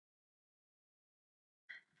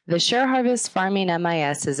The SureHarvest Farming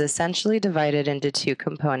MIS is essentially divided into two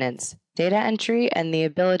components, data entry and the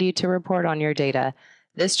ability to report on your data.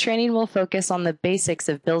 This training will focus on the basics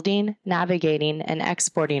of building, navigating, and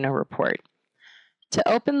exporting a report.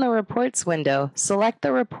 To open the Reports window, select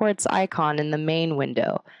the Reports icon in the main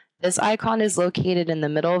window. This icon is located in the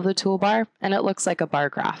middle of the toolbar, and it looks like a bar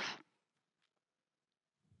graph.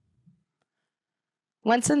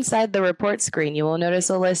 Once inside the report screen, you will notice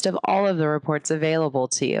a list of all of the reports available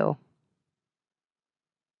to you.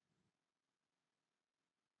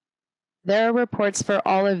 There are reports for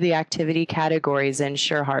all of the activity categories in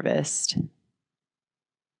SureHarvest.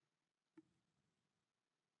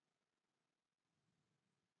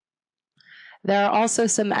 There are also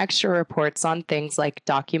some extra reports on things like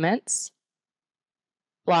documents,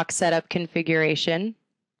 block setup configuration,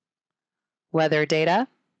 weather data,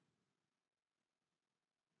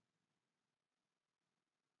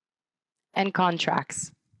 and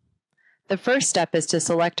contracts. The first step is to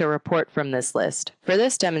select a report from this list. For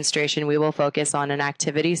this demonstration, we will focus on an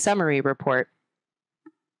activity summary report.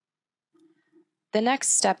 The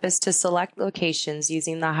next step is to select locations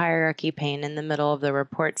using the hierarchy pane in the middle of the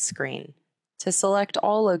report screen. To select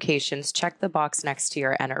all locations, check the box next to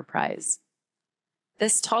your enterprise.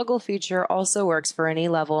 This toggle feature also works for any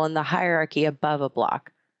level in the hierarchy above a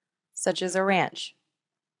block, such as a ranch.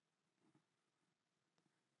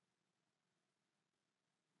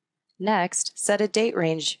 Next, set a date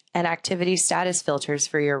range and activity status filters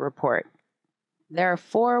for your report. There are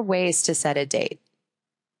 4 ways to set a date.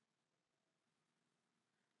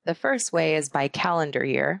 The first way is by calendar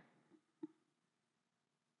year.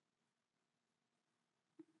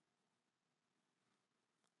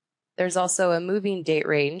 There's also a moving date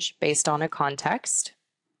range based on a context.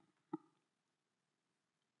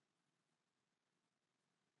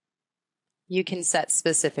 You can set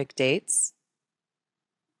specific dates.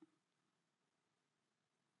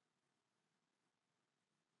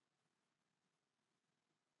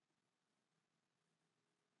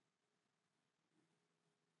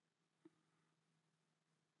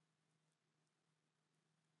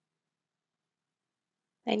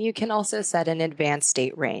 And you can also set an advanced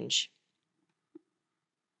date range.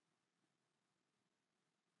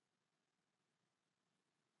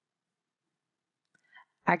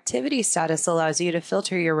 Activity status allows you to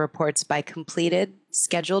filter your reports by completed,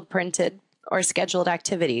 scheduled printed, or scheduled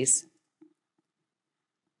activities.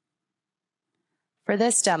 For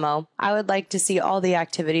this demo, I would like to see all the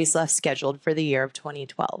activities left scheduled for the year of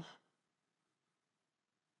 2012.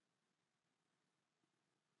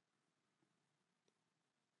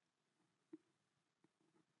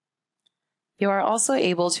 You are also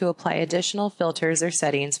able to apply additional filters or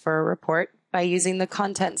settings for a report by using the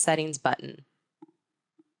Content Settings button.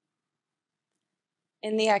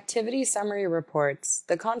 In the activity summary reports,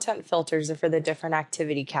 the content filters are for the different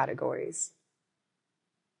activity categories.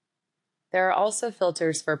 There are also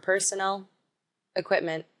filters for personnel,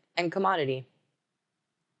 equipment, and commodity.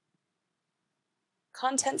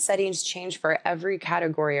 Content settings change for every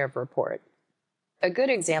category of report. A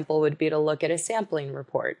good example would be to look at a sampling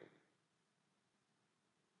report.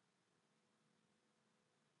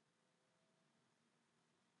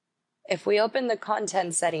 If we open the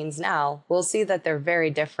content settings now, we'll see that they're very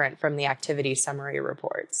different from the activity summary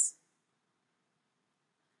reports.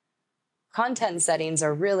 Content settings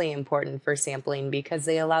are really important for sampling because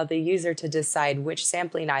they allow the user to decide which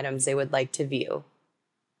sampling items they would like to view.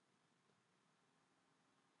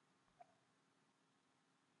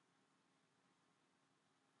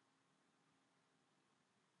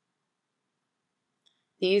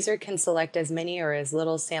 The user can select as many or as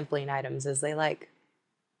little sampling items as they like.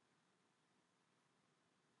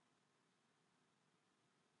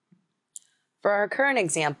 For our current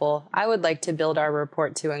example, I would like to build our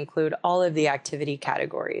report to include all of the activity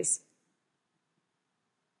categories.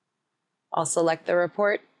 I'll select the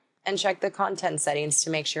report and check the content settings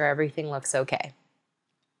to make sure everything looks okay.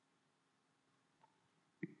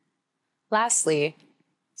 Lastly,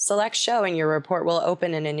 select Show and your report will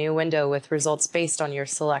open in a new window with results based on your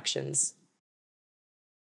selections.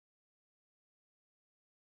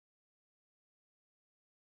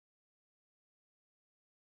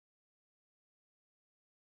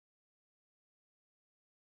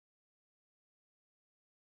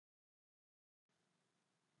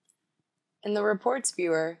 In the Reports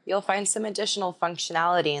viewer, you'll find some additional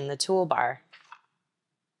functionality in the toolbar.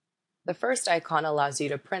 The first icon allows you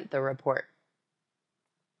to print the report.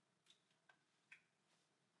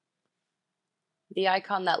 The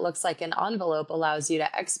icon that looks like an envelope allows you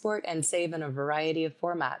to export and save in a variety of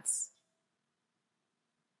formats.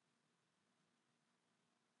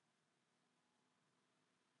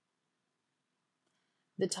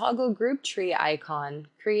 The toggle group tree icon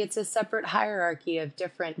creates a separate hierarchy of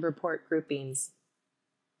different report groupings.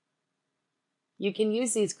 You can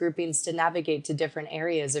use these groupings to navigate to different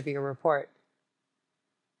areas of your report.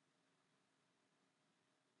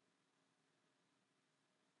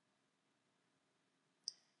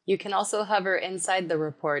 You can also hover inside the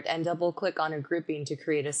report and double-click on a grouping to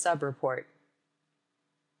create a sub-report.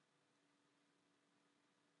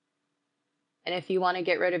 And if you want to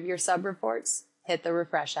get rid of your sub-reports, hit the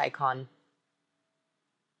refresh icon.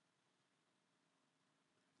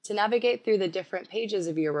 To navigate through the different pages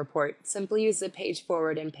of your report, simply use the page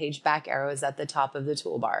forward and page back arrows at the top of the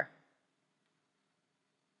toolbar.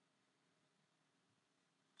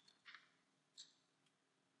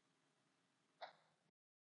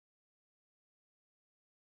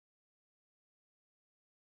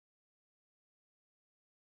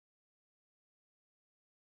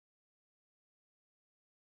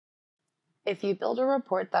 If you build a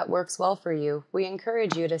report that works well for you, we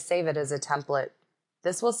encourage you to save it as a template.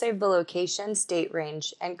 This will save the location, date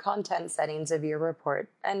range, and content settings of your report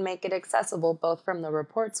and make it accessible both from the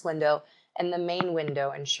Reports window and the main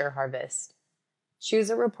window in SureHarvest. Choose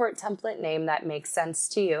a report template name that makes sense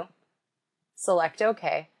to you, select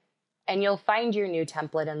OK, and you'll find your new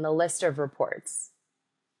template in the list of reports.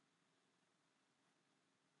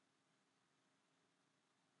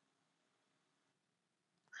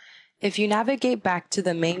 If you navigate back to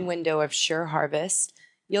the main window of SureHarvest,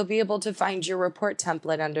 you'll be able to find your report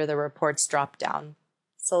template under the Reports dropdown.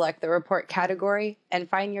 Select the report category and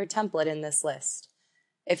find your template in this list.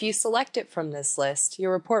 If you select it from this list,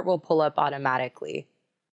 your report will pull up automatically.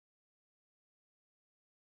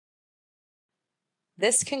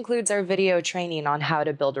 This concludes our video training on how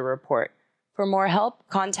to build a report. For more help,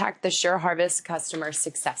 contact the SureHarvest Customer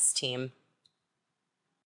Success Team.